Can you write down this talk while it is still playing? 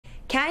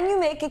Can you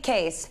make a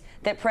case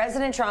that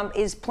President Trump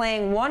is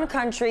playing one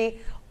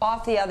country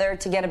off the other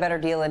to get a better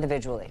deal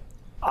individually?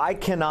 I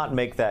cannot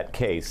make that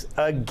case.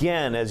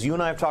 Again, as you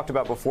and I have talked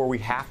about before, we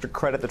have to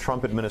credit the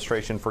Trump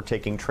administration for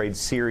taking trade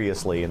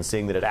seriously and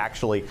seeing that it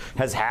actually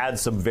has had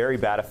some very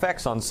bad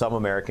effects on some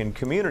American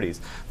communities.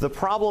 The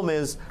problem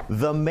is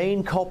the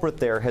main culprit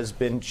there has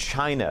been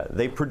China.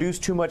 They produce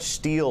too much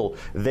steel.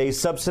 They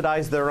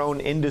subsidize their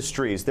own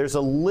industries. There's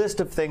a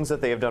list of things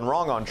that they have done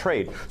wrong on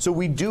trade. So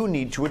we do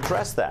need to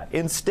address that.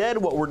 Instead,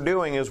 what we're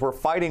doing is we're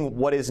fighting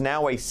what is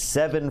now a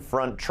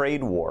 7-front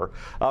trade war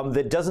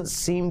that doesn't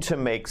seem to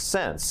make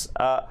sense.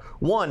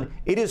 One,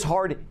 it is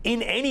hard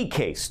in any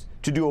case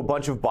to do a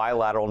bunch of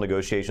bilateral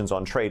negotiations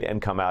on trade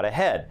and come out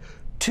ahead.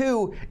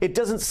 Two, it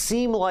doesn't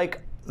seem like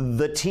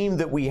the team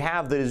that we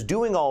have that is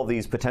doing all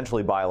these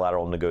potentially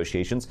bilateral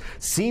negotiations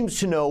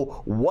seems to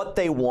know what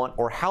they want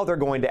or how they're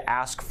going to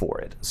ask for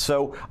it.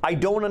 So I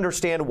don't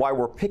understand why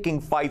we're picking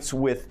fights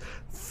with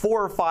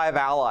 4 or 5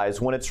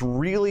 allies when it's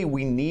really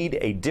we need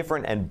a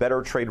different and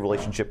better trade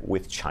relationship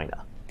with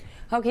China.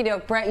 Okie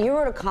doke. Brett, you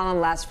wrote a column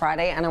last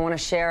Friday, and I want to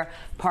share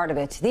part of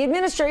it. The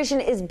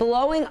administration is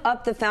blowing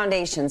up the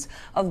foundations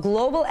of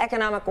global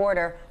economic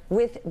order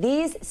with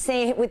the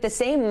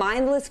same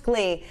mindless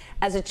glee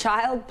as a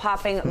child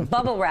popping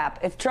bubble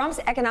wrap. If Trump's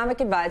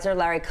economic advisor,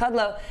 Larry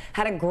Kudlow,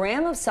 had a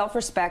gram of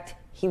self-respect,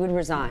 he would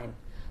resign.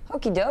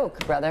 Okie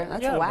doke, brother.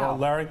 That's wow. Well,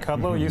 Larry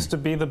Kudlow used to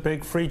be the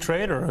big free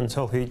trader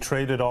until he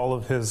traded all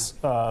of his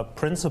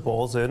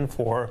principles in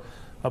for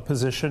a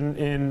position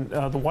in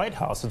the White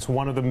House. It's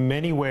one of the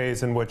many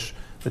ways in which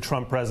the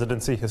Trump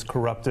presidency has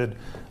corrupted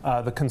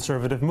the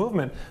conservative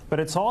movement. But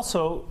it's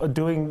also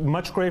doing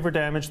much graver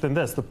damage than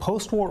this. The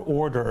post-war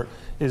order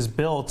is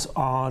built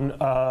on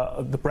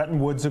the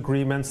Bretton Woods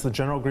agreements, the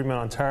General Agreement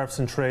on Tariffs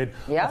and Trade,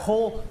 a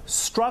whole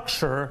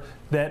structure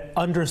that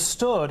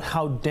understood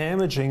how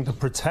damaging the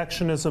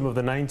protectionism of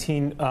the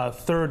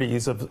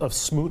 1930s of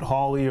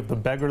Smoot-Hawley, of the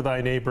beggar thy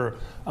neighbor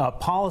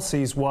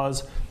policies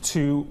was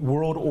to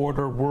world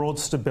order, world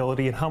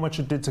stability, and how much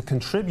it did to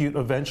contribute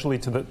eventually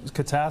to the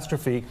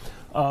catastrophe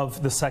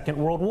of the Second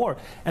World War.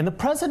 And the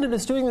president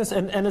is doing this,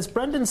 and as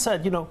Brendan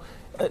said,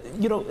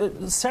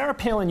 Sarah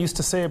Palin used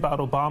to say about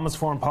Obama's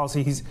foreign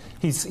policy,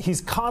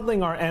 he's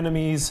coddling our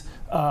enemies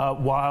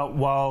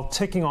while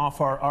ticking off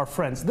our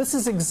friends. This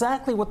is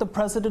exactly what the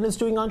president is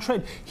doing on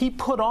trade. He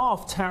put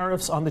off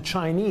tariffs on the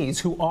Chinese,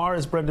 who are,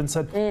 as Brendan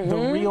said,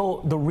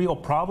 the real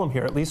problem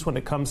here, at least when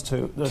it comes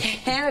to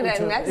Canada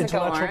and Mexico,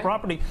 intellectual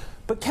property.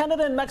 But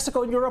Canada and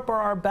Mexico and Europe are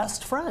our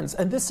best friends,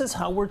 and this is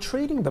how we're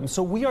treating them.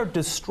 So we are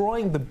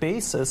destroying the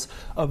basis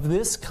of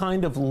this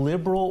kind of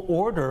liberal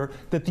order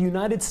that the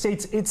United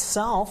States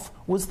itself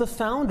was the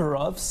founder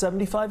of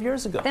 75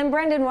 years ago. Then,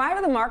 Brendan, why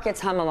do the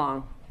markets hum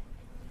along?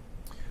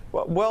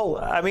 Well,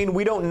 I mean,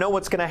 we don't know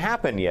what's going to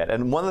happen yet.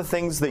 And one of the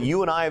things that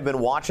you and I have been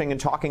watching and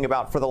talking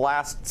about for the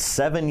last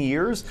 7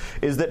 years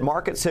is that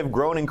markets have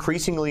grown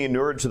increasingly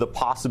inured to the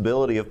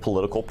possibility of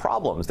political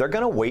problems. They're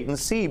going to wait and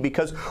see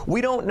because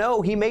we don't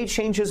know. He may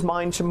change his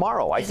mind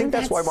tomorrow. I think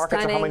that's why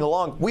markets are humming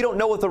along. We don't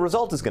know what the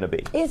result is going to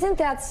be. Isn't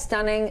that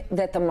stunning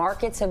that the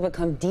markets have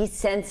become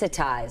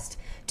desensitized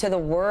to the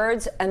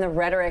words and the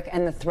rhetoric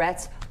and the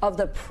threats of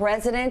the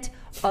President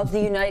of the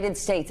United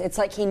States? It's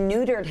like he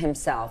neutered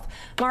himself.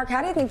 Mark,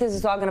 how do you think this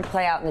is all going to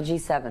play out in the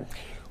G7?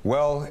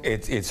 Well,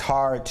 it's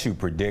hard to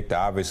predict.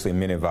 Obviously,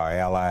 many of our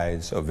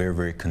allies are very,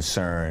 very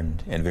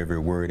concerned and very, very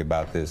worried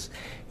about this.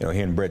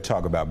 Hearing Brett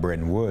talk about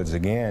Bretton Woods,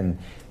 again,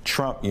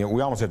 Trump, we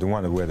almost have to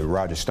wonder whether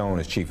Roger Stone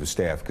is chief of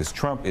staff, because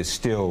Trump is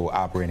still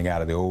operating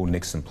out of the old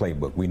Nixon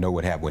playbook. We know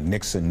what happened with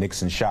Nixon.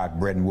 Nixon shot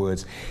Bretton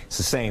Woods. It's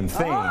the same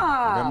thing.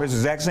 Remember, it's the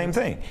exact same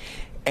thing.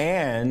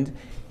 And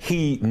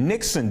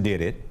Nixon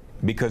did it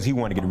because he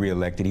wanted to get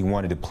reelected. He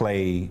wanted to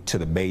play to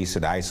the base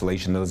of the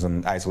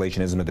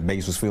isolationism that the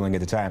base was feeling at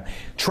the time.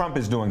 Trump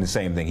is doing the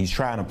same thing. He's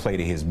trying to play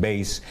to his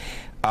base.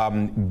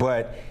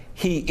 But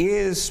he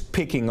is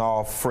picking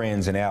off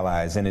friends and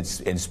allies, and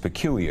it's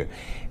peculiar.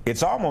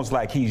 It's almost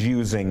like he's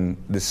using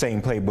the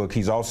same playbook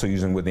he's also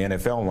using with the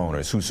NFL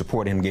owners who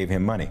supported him, gave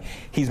him money.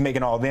 He's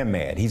making all them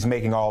mad. He's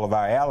making all of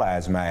our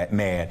allies mad.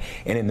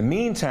 And in the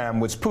meantime,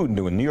 what's Putin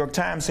doing? New York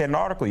Times had an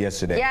article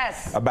yesterday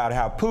about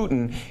how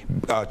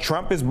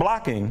Trump is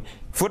blocking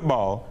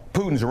football.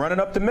 Putin's running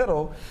up the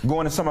middle,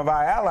 going to some of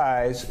our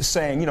allies,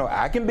 saying,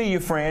 I can be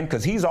your friend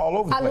because he's all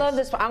over the place. I love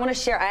this. I want to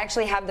share. I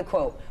actually have the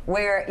quote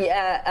where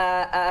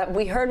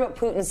we heard what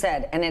Putin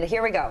said, and then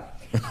here we go.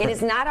 It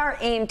is not our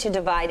aim to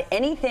divide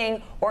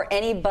anything or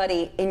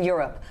anybody in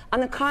Europe. On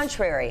the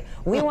contrary,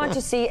 we want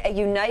to see a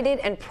united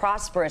and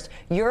prosperous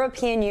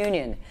European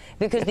Union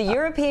because the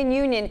European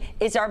Union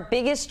is our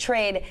biggest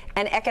trade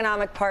and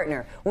economic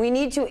partner. We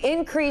need to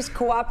increase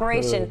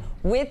cooperation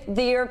with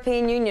the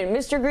European Union.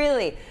 Mr.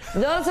 Greely,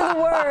 those are the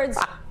words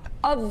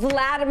of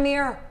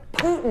Vladimir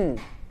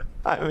Putin.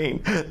 I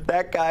mean,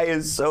 that guy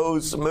is so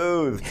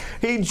smooth.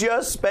 He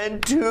just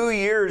spent 2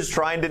 years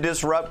trying to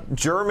disrupt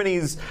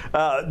Germany's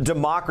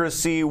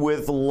democracy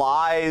with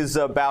lies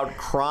about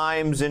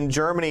crimes in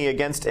Germany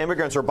against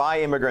immigrants or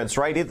by immigrants,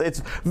 right?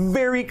 It's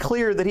very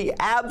clear that he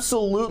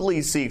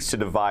absolutely seeks to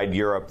divide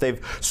Europe.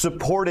 They've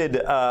supported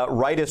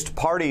rightist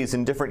parties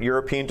in different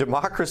European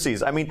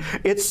democracies. I mean,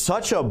 it's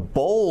such a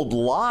bold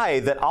lie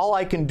that all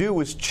I can do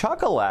is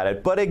chuckle at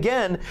it. But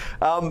again,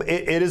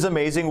 it is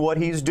amazing what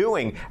he's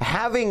doing.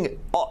 Having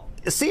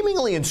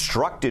seemingly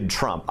instructed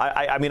Trump.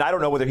 I mean, I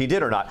don't know whether he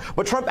did or not,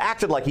 but Trump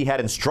acted like he had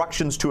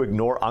instructions to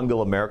ignore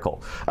Angela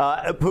Merkel.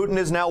 Putin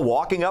is now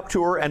walking up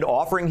to her and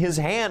offering his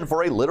hand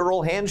for a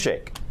literal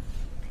handshake.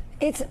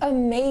 It's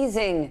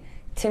amazing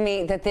to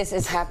me that this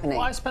is happening.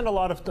 Well, I spend a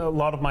lot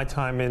of my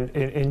time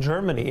in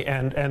Germany,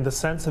 and the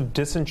sense of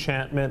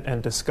disenchantment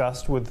and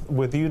disgust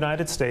with the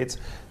United States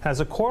has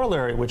a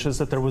corollary, which is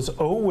that there was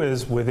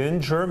always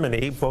within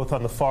Germany, both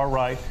on the far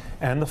right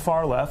and the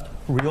far left,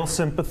 real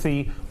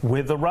sympathy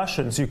with the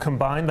Russians. You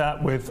combine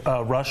that with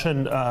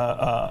Russian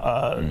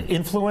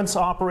influence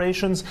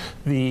operations,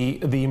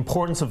 the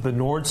importance of the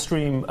Nord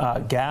Stream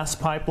gas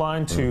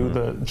pipeline to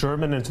the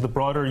German and to the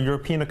broader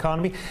European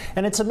economy.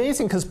 And it's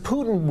amazing because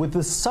Putin,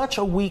 with such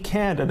a weak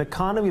hand, an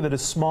economy that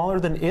is smaller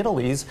than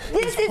Italy's,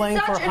 this is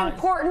such an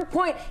important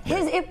point.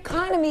 His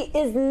economy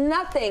is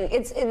nothing.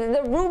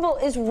 The ruble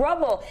is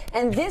rubble,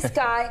 and this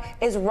guy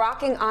is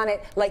rocking on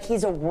it like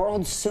he's a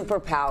world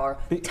superpower,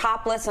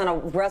 topless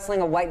and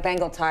wrestling a white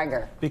Bengal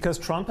tiger. Because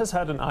Trump has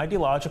had an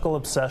ideological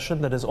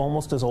obsession that is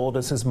almost as old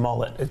as his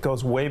mullet. It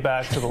goes way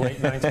back to the late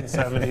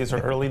 1970s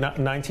or early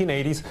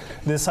 1980s.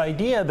 This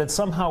idea that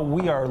somehow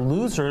we are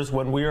losers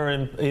when we are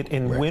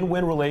in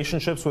win-win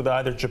relationships with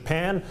either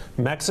Japan,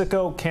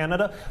 Mexico,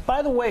 Canada.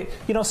 By the way,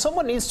 you know,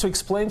 someone needs to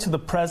explain to the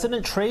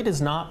president trade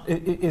is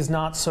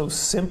not so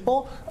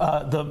simple.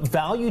 The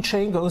value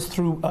chain goes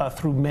through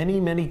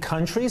many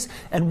countries,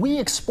 and we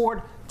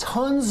export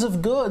tons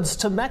of goods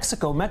to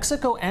Mexico.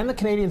 Mexico and the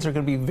Canadians are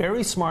going to be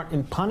very smart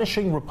in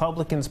punishing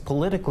Republicans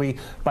politically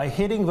by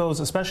hitting those,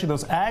 especially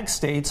those ag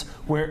states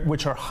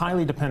which are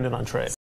highly dependent on trade.